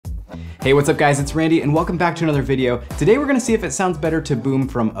Hey, what's up guys, it's Randy and welcome back to another video. Today we're gonna see if it sounds better to boom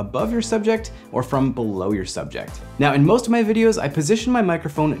from above your subject or from below your subject. Now in most of my videos, I position my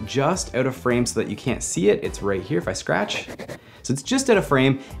microphone just out of frame so that you can't see it. It's right here if I scratch. So it's just out of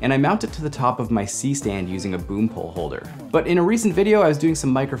frame and I mount it to the top of my C-stand using a boom pole holder. But in a recent video, I was doing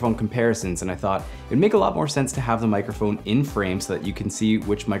some microphone comparisons and I thought it'd make a lot more sense to have the microphone in frame so that you can see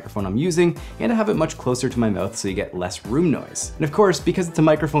which microphone I'm using and to have it much closer to my mouth so you get less room noise. And of course, because it's a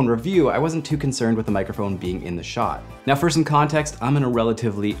microphone review, I wasn't too concerned with the microphone being in the shot. Now for some context, I'm in a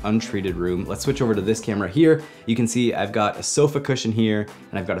relatively untreated room. Let's switch over to this camera here. You can see I've got a sofa cushion here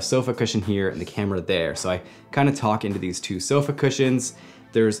and I've got a sofa cushion here and the camera there. So I kind of talk into these two sofa cushions.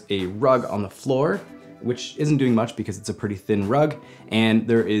 There's a rug on the floor, which isn't doing much because it's a pretty thin rug. And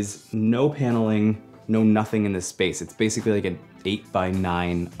there is no paneling, no nothing in this space. It's basically like an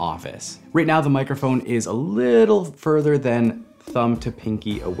 8x9 office. Right now the microphone is a little further than thumb to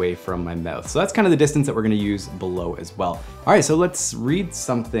pinky away from my mouth. So that's kind of the distance that we're gonna use below as well. All right, so let's read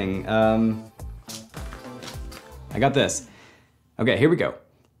something. I got this. Okay, here we go.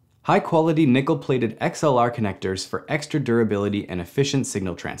 High quality nickel plated XLR connectors for extra durability and efficient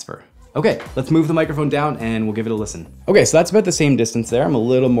signal transfer. Okay, let's move the microphone down and we'll give it a listen. Okay, so that's about the same distance there. I'm a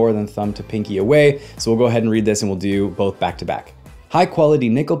little more than thumb to pinky away. So we'll go ahead and read this and we'll do both back to back. High quality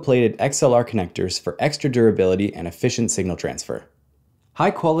nickel plated XLR connectors for extra durability and efficient signal transfer.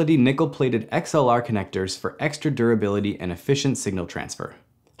 High quality nickel plated XLR connectors for extra durability and efficient signal transfer.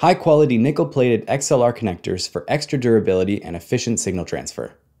 High quality nickel plated XLR connectors for extra durability and efficient signal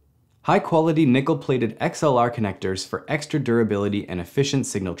transfer. High quality nickel plated XLR connectors for extra durability and efficient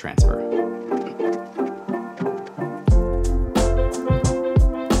signal transfer.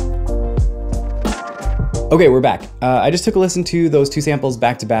 Okay, we're back. I just took a listen to those two samples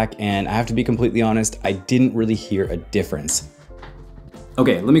back to back and I have to be completely honest, I didn't really hear a difference.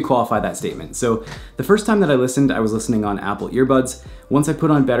 Okay, let me qualify that statement. So the first time that I listened, I was listening on Apple earbuds. Once I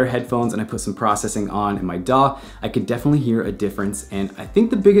put on better headphones and I put some processing on in my DAW, I could definitely hear a difference. And I think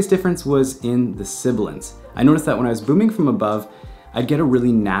the biggest difference was in the sibilance. I noticed that when I was booming from above, I'd get a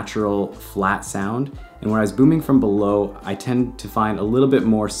really natural flat sound. And when I was booming from below, I tend to find a little bit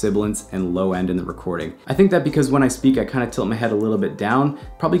more sibilance and low end in the recording. I think that because when I speak, I kind of tilt my head a little bit down,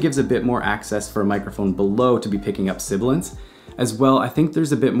 probably gives a bit more access for a microphone below to be picking up sibilance. As well, I think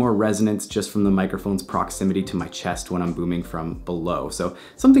there's a bit more resonance just from the microphone's proximity to my chest when I'm booming from below. So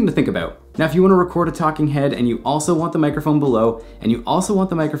something to think about. Now, if you want to record a talking head and you also want the microphone below and you also want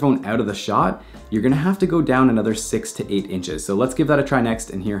the microphone out of the shot, you're gonna have to go down another 6 to 8 inches. So let's give that a try next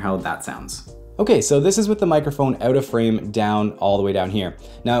and hear how that sounds. Okay, so this is with the microphone out of frame down all the way down here.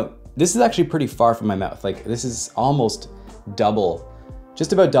 Now, this is actually pretty far from my mouth. Like this is almost double,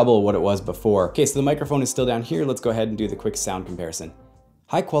 just about double what it was before. Okay, so the microphone is still down here. Let's go ahead and do the quick sound comparison.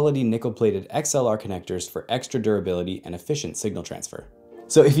 High quality nickel plated XLR connectors for extra durability and efficient signal transfer.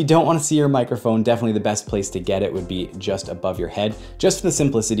 So if you don't want to see your microphone, definitely the best place to get it would be just above your head, just for the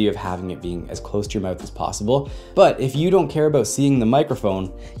simplicity of having it being as close to your mouth as possible. But if you don't care about seeing the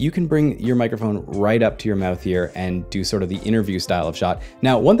microphone, you can bring your microphone right up to your mouth here and do sort of the interview style of shot.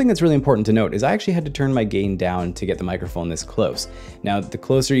 Now, one thing that's really important to note is I actually had to turn my gain down to get the microphone this close. Now, the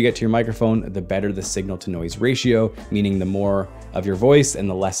closer you get to your microphone, the better the signal to noise ratio, meaning the more of your voice and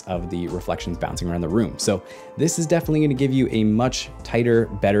the less of the reflections bouncing around the room. So this is definitely going to give you a much tighter,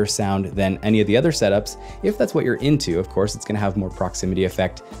 better sound than any of the other setups. If that's what you're into, of course, it's going to have more proximity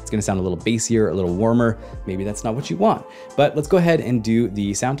effect. It's going to sound a little bassier, a little warmer. Maybe that's not what you want, but let's go ahead and do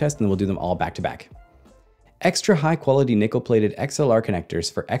the sound test and then we'll do them all back to back. Extra high quality nickel plated XLR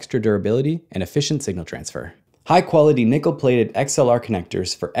connectors for extra durability and efficient signal transfer. High quality nickel plated XLR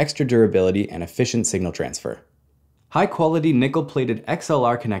connectors for extra durability and efficient signal transfer. High quality nickel plated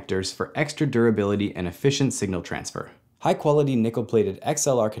XLR connectors for extra durability and efficient signal transfer. High quality nickel plated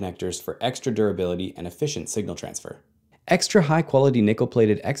XLR connectors for extra durability and efficient signal transfer. Extra high quality nickel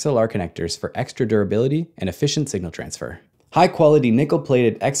plated XLR connectors for extra durability and efficient signal transfer. High quality nickel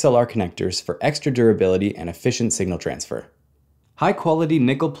plated XLR connectors for extra durability and efficient signal transfer. High quality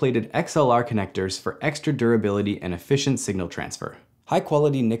nickel plated XLR connectors for extra durability and efficient signal transfer. High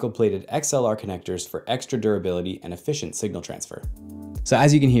quality nickel plated XLR connectors for extra durability and efficient signal transfer. So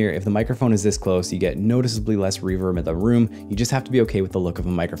as you can hear, if the microphone is this close, you get noticeably less reverb in the room. You just have to be okay with the look of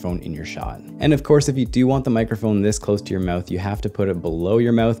a microphone in your shot. And of course, if you do want the microphone this close to your mouth, you have to put it below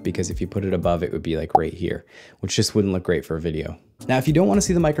your mouth because if you put it above, it would be like right here, which just wouldn't look great for a video. Now, if you don't want to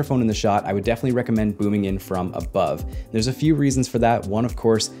see the microphone in the shot, I would definitely recommend booming in from above. There's a few reasons for that. One, of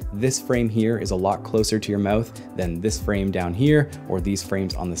course, this frame here is a lot closer to your mouth than this frame down here or these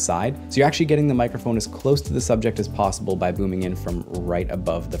frames on the side. So you're actually getting the microphone as close to the subject as possible by booming in from right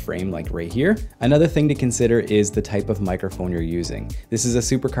above the frame, like right here. Another thing to consider is the type of microphone you're using. This is a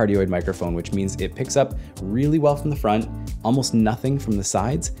supercardioid microphone, which means it picks up really well from the front, almost nothing from the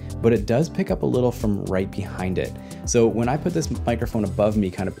sides, but it does pick up a little from right behind it. So when I put this microphone above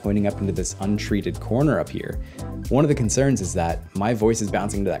me, kind of pointing up into this untreated corner up here, one of the concerns is that my voice is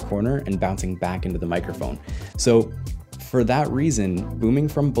bouncing to that corner and bouncing back into the microphone. So for that reason, booming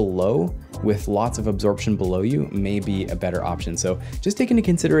from below with lots of absorption below you may be a better option. So just take into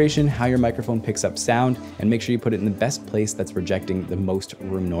consideration how your microphone picks up sound and make sure you put it in the best place that's rejecting the most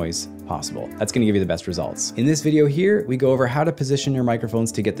room noise possible. That's gonna give you the best results. In this video here, we go over how to position your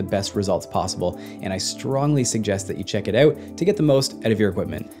microphones to get the best results possible, and I strongly suggest that you check it out to get the most out of your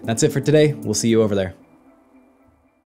equipment. That's it for today. We'll see you over there.